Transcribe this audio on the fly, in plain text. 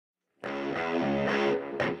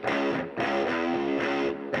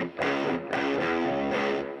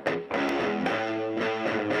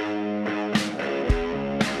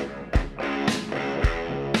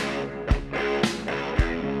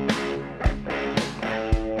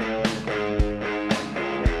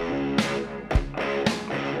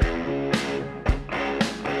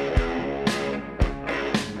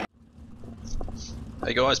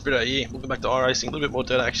Hey guys, Brito here. Welcome back to iRacing. A little bit more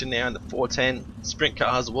dirt action now in the 410 Sprint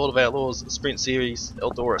Cars, the World of Outlaws Sprint Series,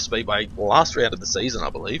 Eldora Speedway, last round of the season, I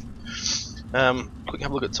believe. Quick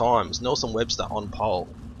have a look at times. Nelson Webster on pole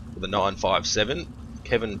with a 9.57.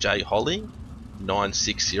 Kevin J. Holly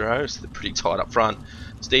 9.60, so they're pretty tight up front.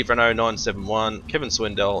 Steve Renault 9.71. Kevin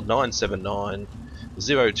Swindell 9.79.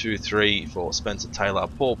 0.23 for Spencer Taylor.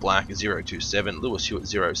 Paul Black 0.27. Lewis Hewitt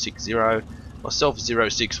 0.60. Myself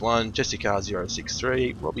 0.61, Jessica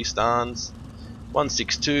 0.63, Robbie Starnes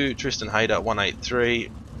 1.62, Tristan Hayter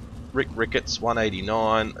 1.83, Rick Ricketts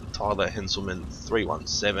 1.89, and Tyler Henselman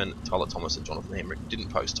 3.17. Tyler Thomas and Jonathan Hemrick didn't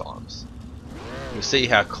post times. You can see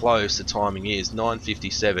how close the timing is.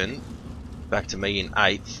 9.57 back to me in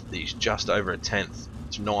 8th. He's just over a 10th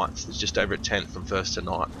to 9th. It's just over a 10th from 1st to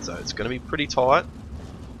 9th, so it's going to be pretty tight.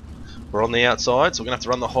 We're on the outside, so we're going to have to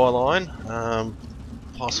run the high line.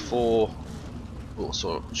 +4.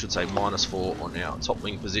 So I should say -4 on our top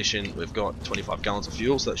wing position. We've got 25 gallons of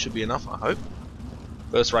fuel, so that should be enough, I hope.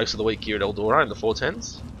 First race of the week here at Eldora in the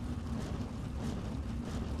 410s.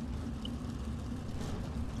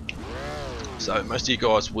 So most of you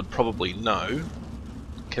guys would probably know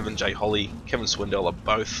Kevin J. Holly, Kevin Swindell are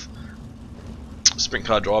both sprint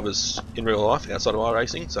car drivers in real life outside of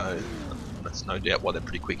iRacing, so that's no doubt why they're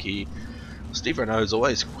pretty quick here. Steve Renault is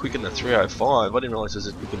always quick in the 305. I didn't realise he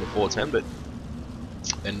was quick in the 410, but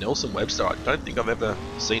and Nelson Webster, I don't think I've ever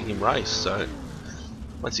seen him race, so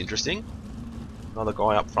that's interesting. Another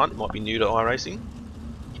guy up front, might be new to iRacing.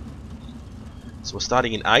 So we're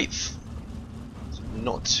starting in 8th.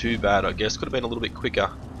 Not too bad, I guess. Could have been a little bit quicker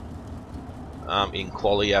in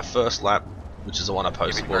quali. Our first lap, which is the one I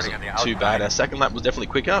posted, wasn't too bad. Our second lap was definitely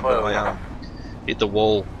quicker, but I hit the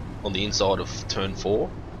wall on the inside of turn 4,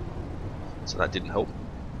 so that didn't help.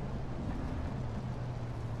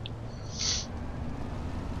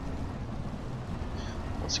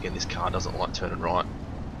 Once again, this car doesn't like turning right.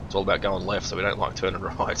 It's all about going left, so we don't like turning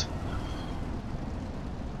right.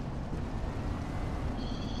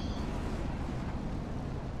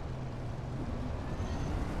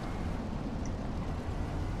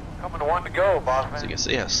 Coming to one to go, boss man. So you can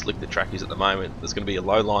see how slick the track is at the moment. There's going to be a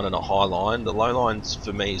low line and a high line. The low lines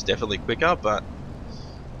for me is definitely quicker, but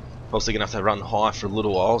obviously going to have to run high for a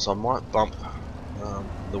little while, so I might bump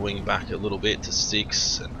the wing back a little bit to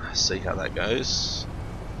 6 and see how that goes.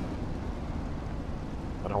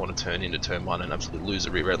 I don't want to turn into turn 1 and absolutely lose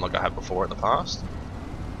the rear end like I have before in the past.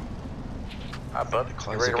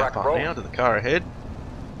 Close the gap up now to the car ahead.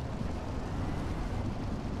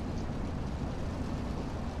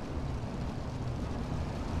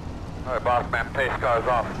 Alright, boss man, pace car's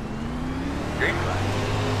off. Green flag.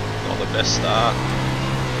 Not the best start.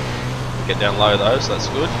 Get down low though, so that's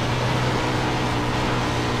good.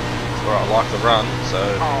 That's where I like the run, so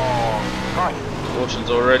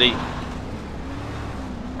caution's already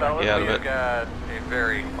out of it. Got a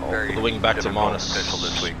very put the wing back to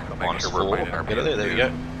 -4. Get it there we go.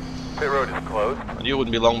 Pit road is closed. I knew it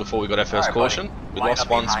wouldn't be long before we got our first caution. We lost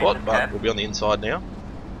one spot, but we'll be on the inside now.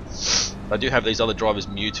 I do have these other drivers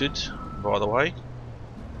muted, by the way.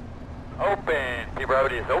 Open. Pit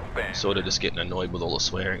road is open. Sort of just getting annoyed with all the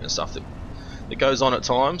swearing and stuff that goes on at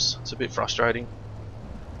times. It's a bit frustrating.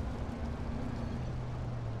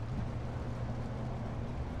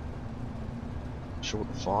 Not sure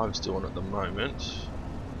what the 5's doing at the moment.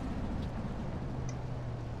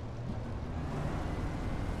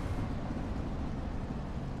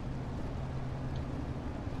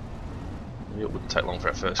 It wouldn't take long for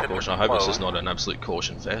our first caution. I hope it's just not an absolute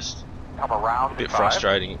caution fest. Come around. A bit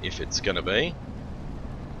frustrating if it's going to be.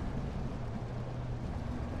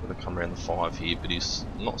 I'm going to come around the 5 here, but he's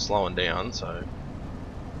not slowing down, so.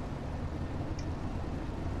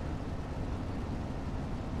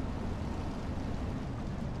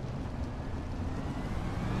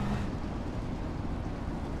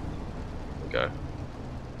 There we go.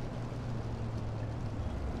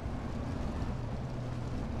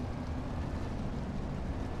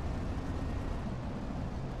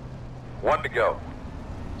 One to go.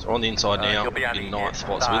 So we're on the inside now, you'll be on in the 9th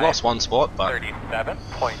spot. So we lost one spot, but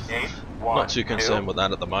 37.8. not too concerned with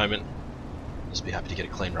that at the moment. Just be happy to get a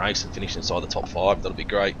clean race and finish inside the top 5. That'll be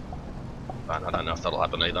great. But I don't know if that'll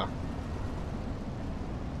happen either.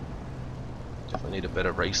 Definitely need a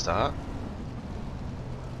better restart.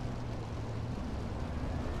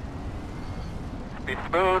 Be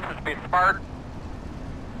smooth, just be smart.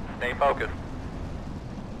 Stay focused.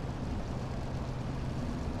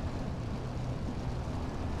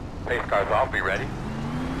 Pace car's off, be ready.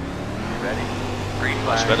 Ready. Green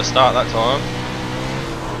flag. Much better start that time.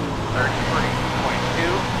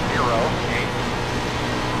 33.208.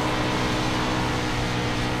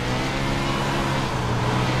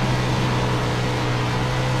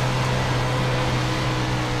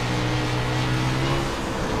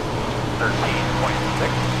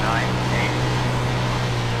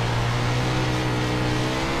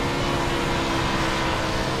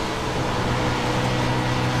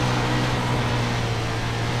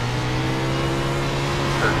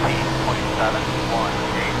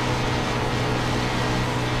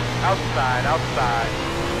 Outside, outside.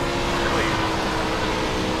 Clear.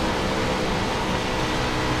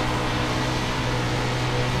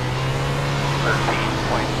 13.539.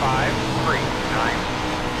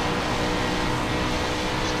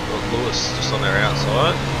 Got Lewis just on their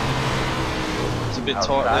outside. It's a bit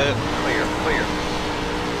tight there. Clear, clear.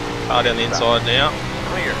 Car down the inside now.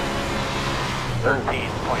 Clear.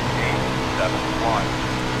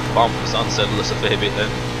 13.871. Bump has unsettled us a fair bit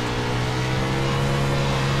then.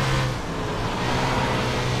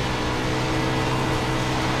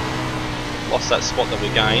 Lost that spot that we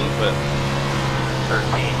gained, but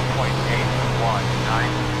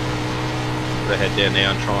 13.819. put our head down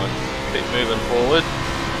now and try and keep moving forward.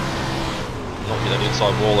 Not get that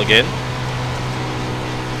inside wall again.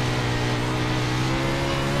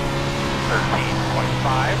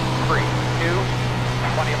 13.532.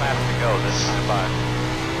 20 laps to go this time by.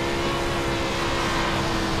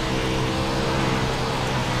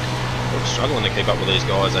 We're struggling to keep up with these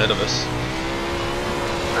guys ahead of us.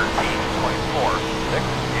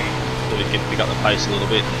 13.468. So we can pick up the pace a little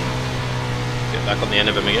bit and get back on the end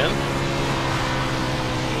of them again.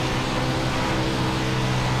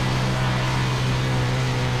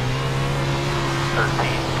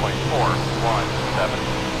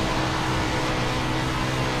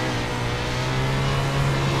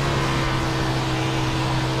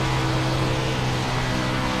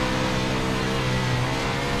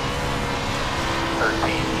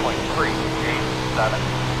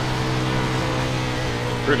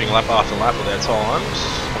 Improving lap after lap with our times.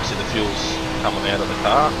 Obviously the fuel's coming out of the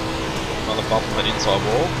car. Another bump on that inside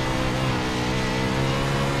wall.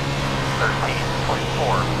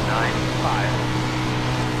 13.495.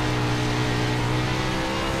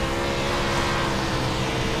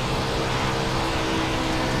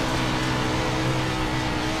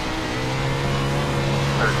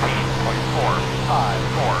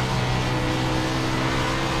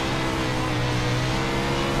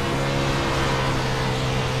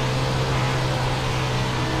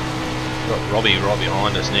 Got Robbie right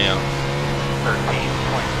behind us now.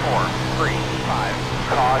 13.435.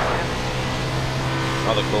 Caution.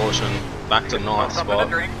 Another caution. Back to ninth spot.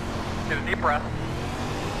 Drink. Get a deep breath.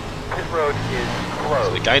 Pit road is closed.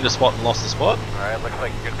 So we gained a spot and lost a spot. Alright, looks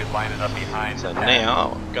like you're going to be lining up behind. So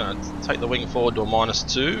now I'm going to take the wing forward to a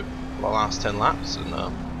 -2 for the last 10 laps and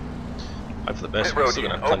hope for the best. We're still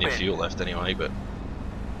going to have plenty of fuel left anyway, but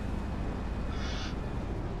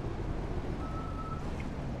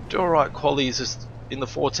do alright qualities just in the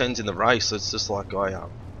 410s in the race. It's just like I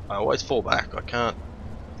always fall back. I can't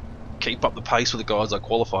keep up the pace with the guys I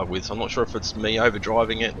qualify with. So I'm not sure if it's me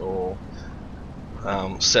overdriving it or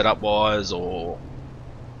setup wise, or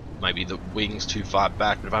maybe the wing's too far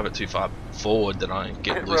back. But if I have it too far forward, then I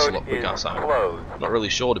get loose a lot quicker. So I'm not really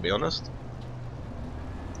sure, to be honest.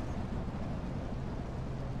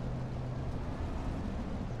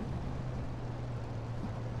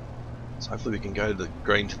 So hopefully we can go to the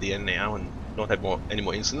green to the end now and not have any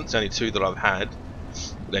more incidents. Only 2 that I've had.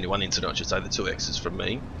 With only 1 incident, I should say, the 2 X's from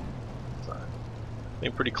me. So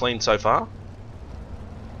been pretty clean so far.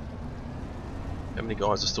 How many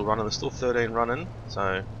guys are still running? There's still 13 running,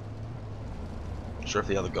 so not sure if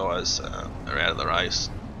the other guys are out of the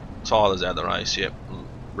race. Tyler's out of the race, yep.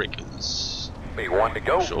 Rick is... One to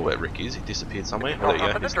go. Not sure where Rick is, he disappeared somewhere. Oh, there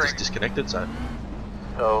you go, he's just disconnected, so...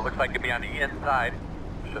 So looks like it'd be on the inside.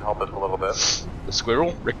 Should help us a little bit. The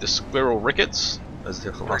Squirrel, Rick the Squirrel Ricketts, as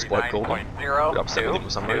the last bloke called him. A bit upset with him for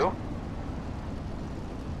some reason.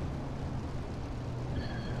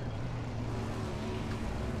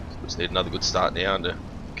 Just need another good start now to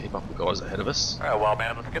keep up with the guys ahead of us. Alright, well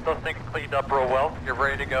man, let's get those things cleaned up real well. You're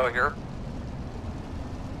ready to go here.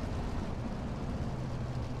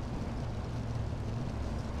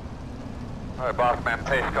 Alright, boss man,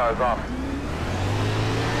 pace cars off.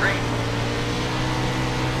 Green.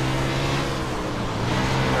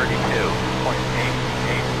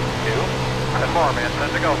 32.882. 10 more, man, 10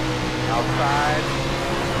 to go. Outside.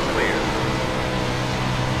 Clear.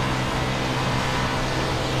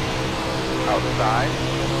 Outside.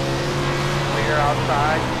 Clear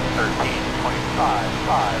outside.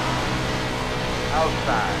 13.55.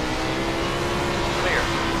 Outside. Clear.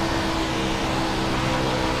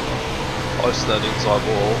 Close to that inside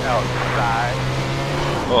wall. Outside.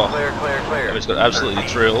 Oh, clear, clear, clear. Just got absolutely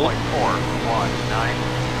drilled. 13.419.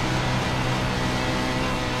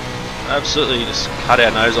 Absolutely just cut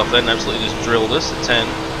our nose off then, absolutely just drilled us at 10.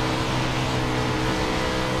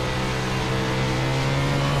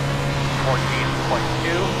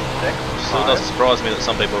 14.265. Still doesn't surprise me that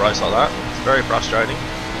some people race like that. It's very frustrating.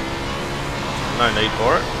 No need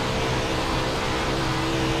for it.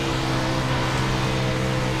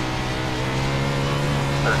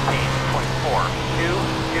 13.422.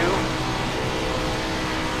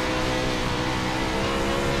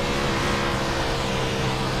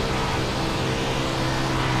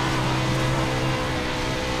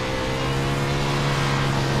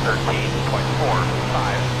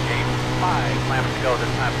 Laps to go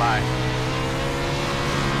this time by.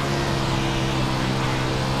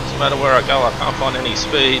 No matter where I go, I can't find any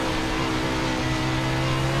speed.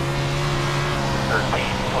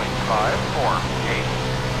 13.548.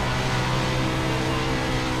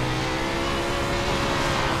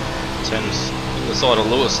 10's in the side of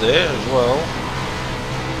Lewis there as well.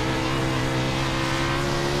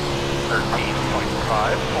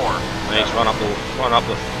 13.54. And he's run up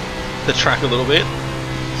the track a little bit.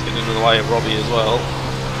 He's getting into the way of Robbie as well.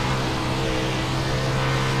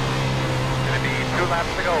 Gonna be 2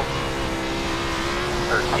 laps to go.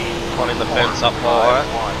 13. Running the fence up high.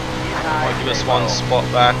 Might give us one spot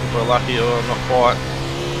back if we're lucky, or not quite.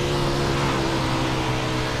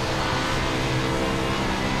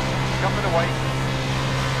 Coming away.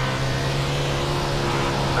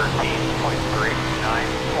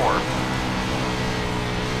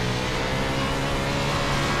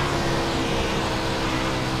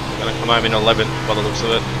 13.394. Going to come home in 11th by the looks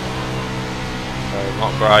of it. So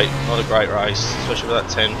not great, not a great race, especially with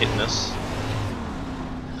that 10 hitting us.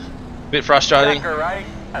 Bit frustrating,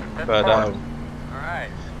 but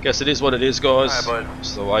guess it is what it is, guys.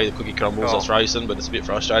 It's the way the cookie crumbles. That's racing, but it's a bit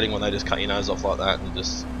frustrating when they just cut your nose off like that and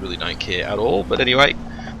just really don't care at all. But anyway,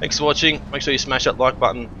 thanks for watching. Make sure you smash that like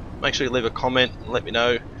button. Make sure you leave a comment and let me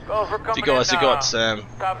know if you guys have got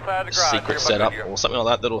secret setup or something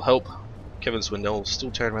like that that'll help Kevin Swindell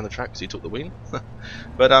still turn around the track because he took the win.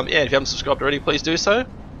 But yeah, if you haven't subscribed already, please do so,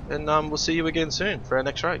 and we'll see you again soon for our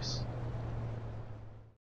next race.